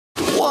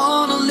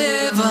wanna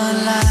live a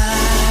life.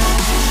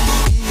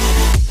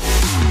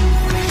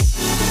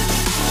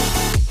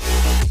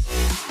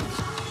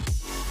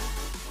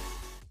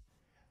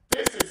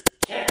 This is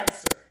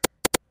cancer.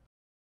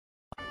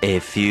 A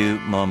few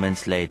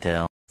moments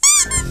later.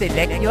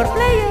 Select your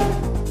player.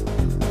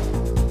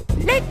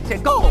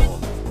 Let's go.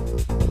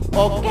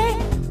 Okay.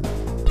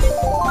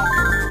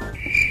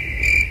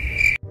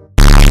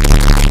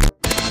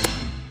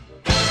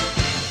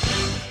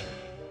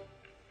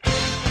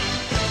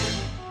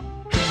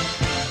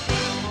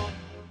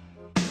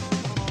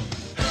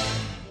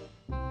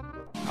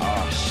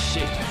 Oh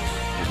shit.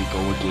 Here we go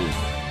again.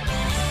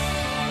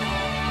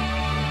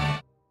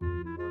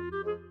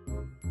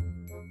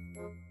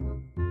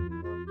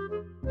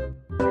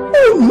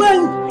 Oh my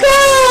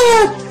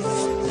god!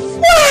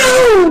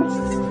 Wow!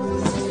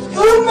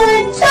 Oh my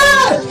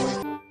god!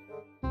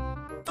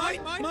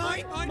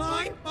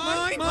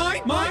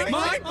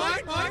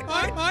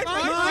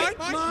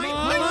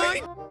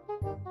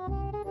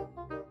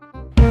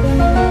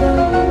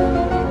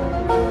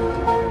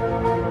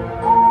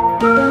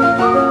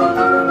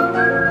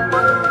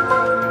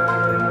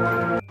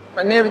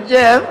 My name is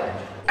Jeff.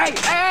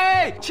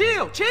 Hey,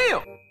 chill.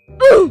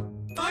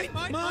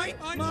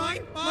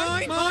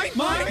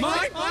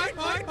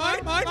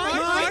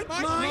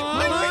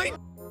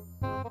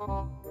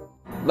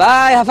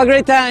 Bye, have a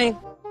great time.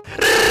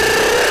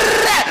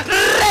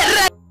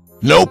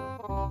 Nope.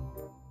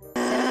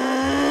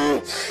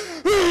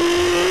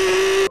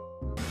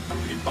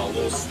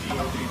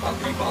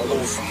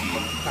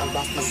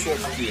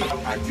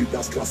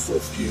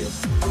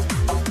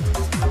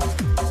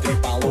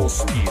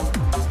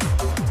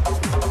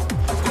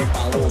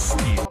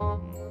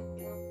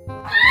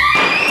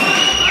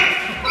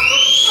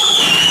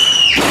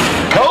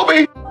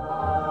 Kobe.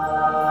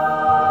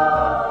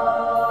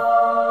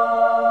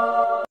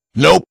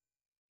 Nope.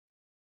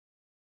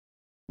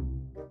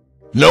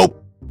 Nope.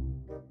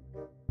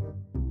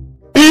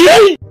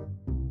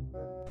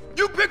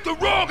 You picked the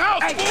wrong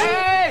house, fool!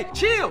 Hey,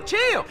 chill.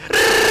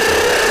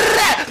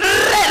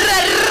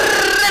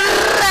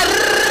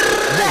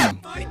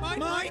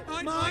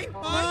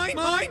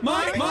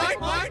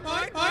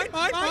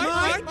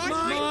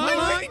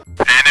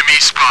 Enemy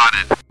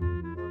spotted.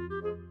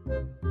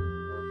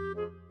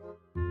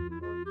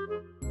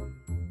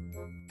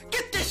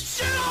 Get this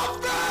shit off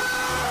me!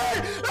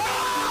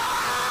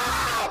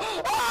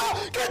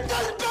 Get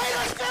this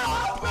beta shit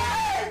off me!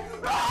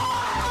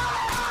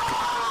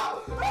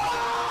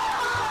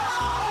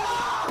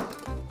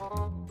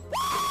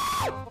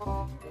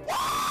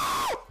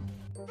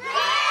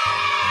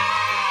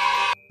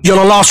 You're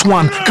the last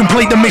one.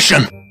 Complete the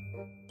mission.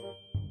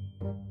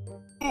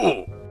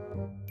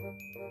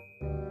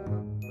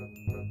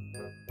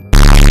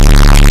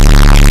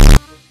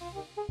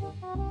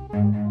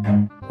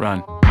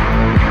 Run.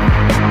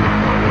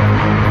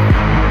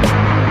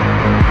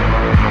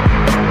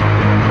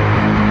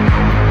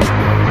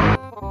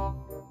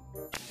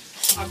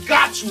 I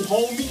got you,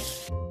 homie.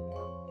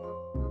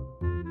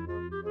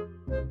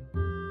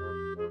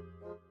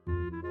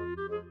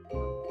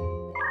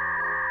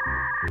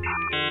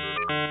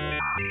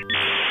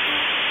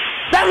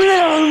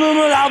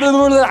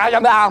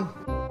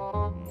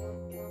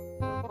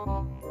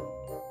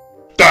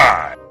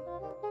 Die.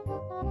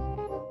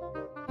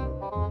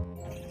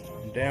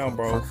 I'm down,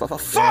 bro.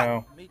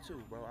 Down. Me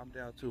too, bro. I'm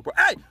down too, bro.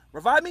 Hey,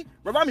 revive me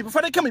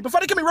before they kill me.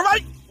 Revive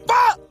me.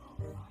 Fuck!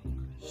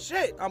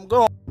 Shit, I'm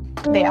going.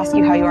 They ask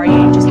you how you are,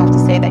 you just have to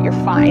say that you're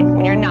fine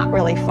when you're not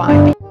really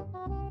fine.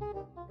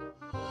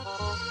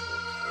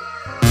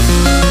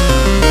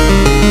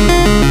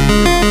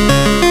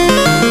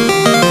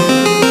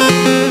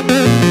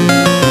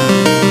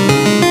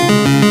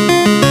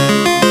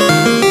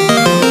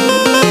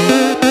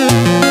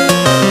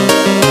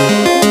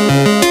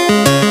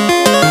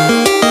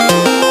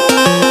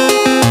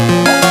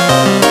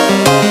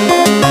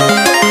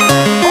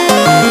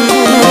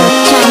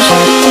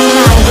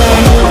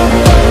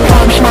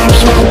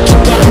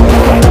 Together.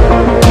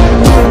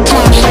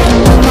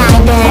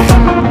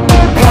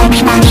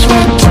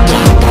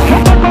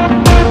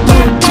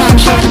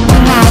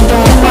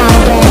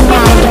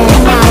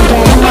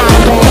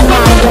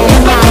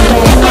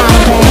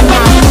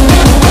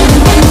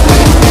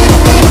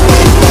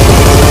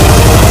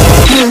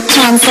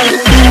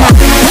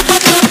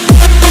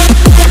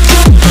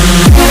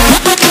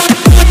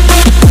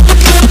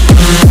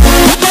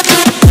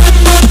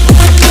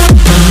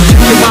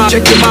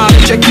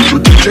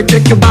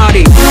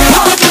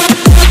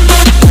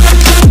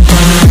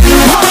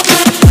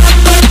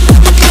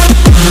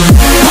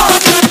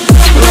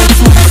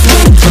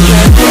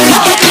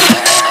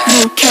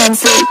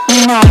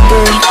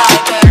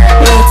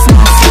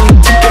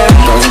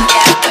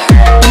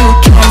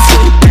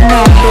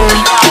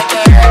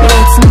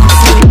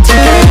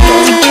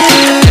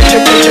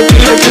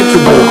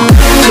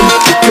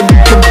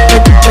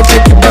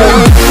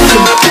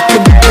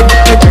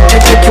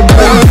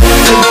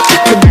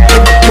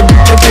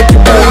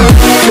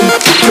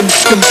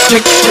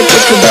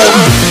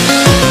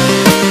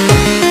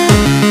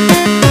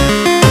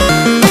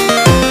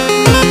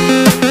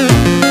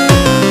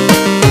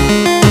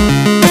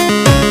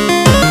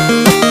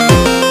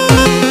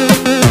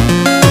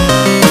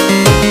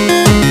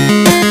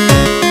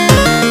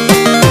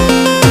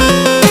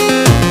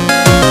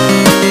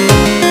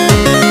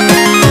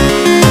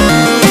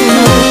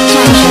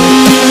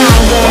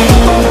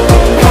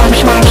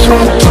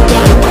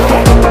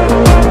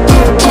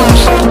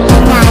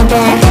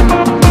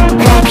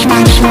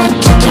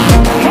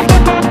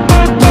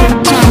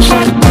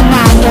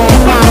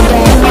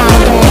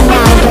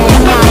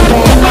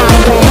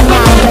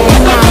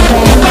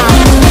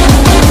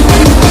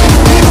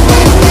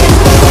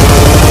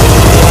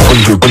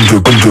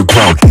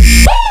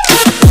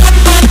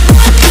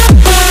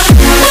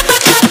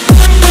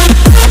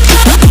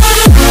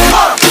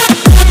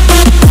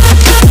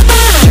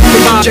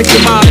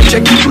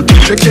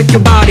 shake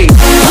your body.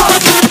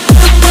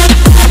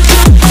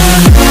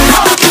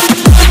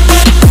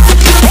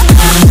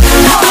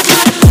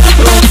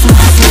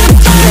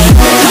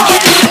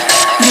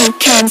 You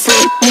can't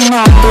see me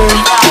now,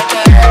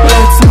 boy.